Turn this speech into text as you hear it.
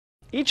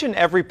Each and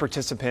every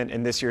participant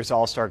in this year's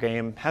All-Star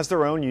game has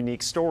their own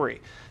unique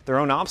story, their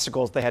own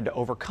obstacles they had to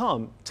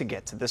overcome to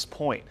get to this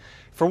point.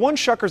 For one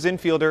Shuckers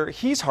infielder,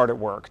 he's hard at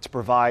work to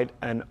provide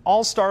an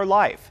all-star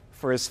life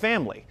for his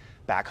family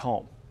back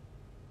home.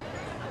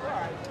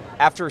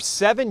 After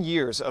 7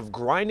 years of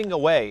grinding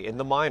away in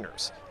the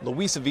minors,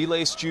 Luis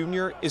Aviles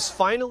Jr. is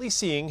finally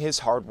seeing his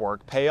hard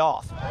work pay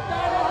off,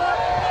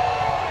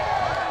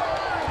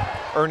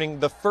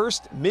 earning the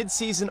first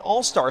Midseason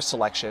All-Star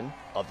selection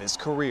of his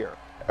career.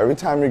 Every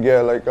time you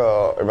get like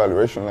a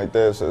evaluation like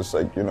this, it's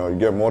like, you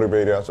get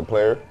motivated as a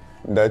player.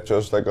 That's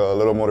just like a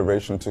little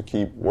motivation to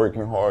keep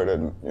working hard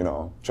and,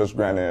 just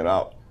grinding it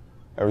out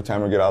every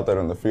time we get out there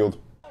on the field.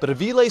 But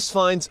Aviles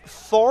finds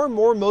far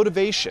more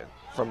motivation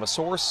from a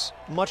source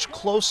much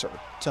closer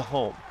to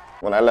home.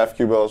 When I left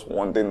Cuba, it was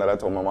one thing that I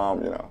told my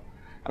mom,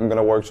 I'm going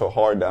to work so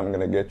hard that I'm going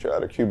to get you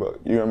out of Cuba.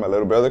 You and my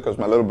little brother, because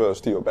my little brother is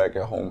still back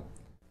at home.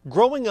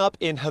 Growing up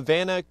in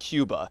Havana,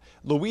 Cuba,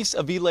 Luis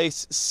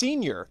Aviles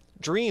Sr.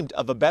 dreamed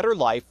of a better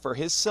life for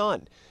his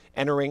son,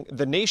 entering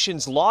the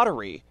nation's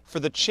lottery for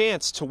the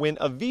chance to win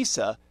a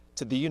visa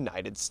to the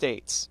United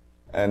States.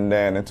 And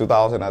then in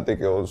 2000, I think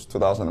it was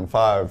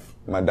 2005,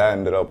 my dad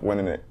ended up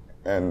winning it.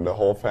 And the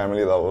whole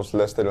family that was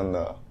listed on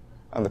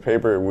the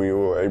paper, we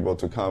were able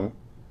to come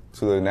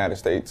to the United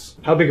States.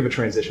 How big of a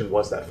transition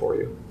was that for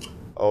you?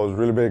 Oh, it was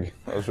really big.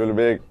 It was really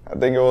big. I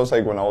think it was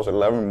like when I was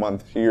 11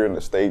 months here in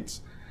the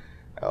States,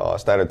 I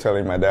started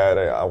telling my dad,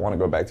 hey, I want to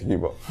go back to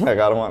Cuba. Like,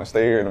 I don't want to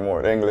stay here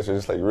anymore. The English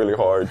is like really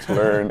hard to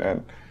learn.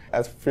 And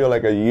I feel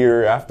like a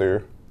year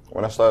after,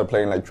 when I started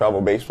playing like travel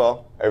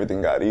baseball,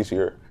 everything got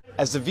easier.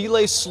 As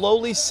Aviles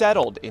slowly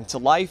settled into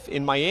life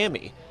in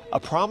Miami, a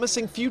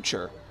promising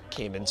future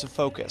came into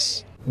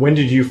focus. When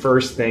did you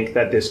first think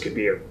that this could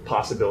be a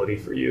possibility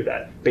for you,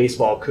 that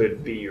baseball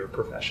could be your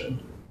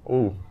profession?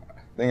 Ooh, I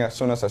think as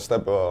soon as I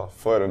stepped a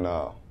foot in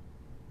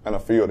a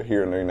field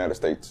here in the United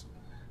States,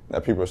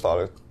 that people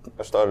started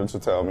to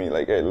tell me,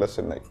 like, hey,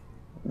 listen, like,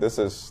 this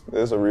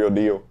is a real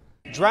deal.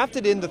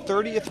 Drafted in the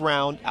 30th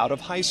round out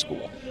of high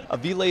school,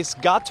 Aviles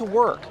got to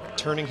work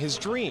turning his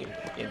dream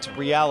into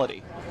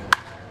reality,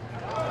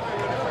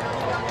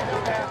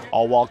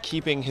 all while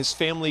keeping his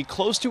family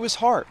close to his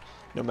heart,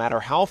 no matter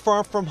how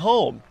far from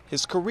home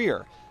his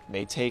career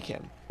may take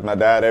him. My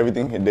dad,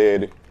 everything he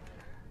did,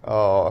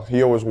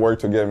 he always worked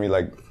to get me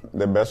like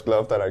the best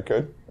glove that I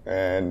could.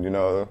 And,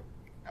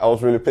 I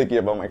was really picky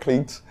about my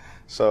cleats.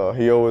 So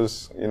he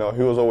always, he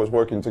was always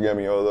working to get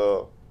me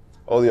all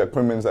the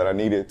equipment that I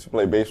needed to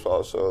play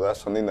baseball. So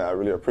that's something that I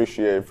really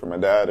appreciate from my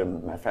dad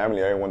and my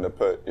family. Everyone that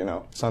put,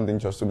 something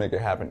just to make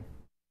it happen.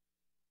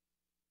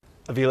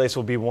 Aviles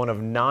will be one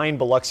of 9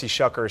 Biloxi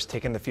Shuckers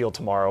taking the field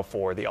tomorrow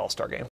for the All-Star game.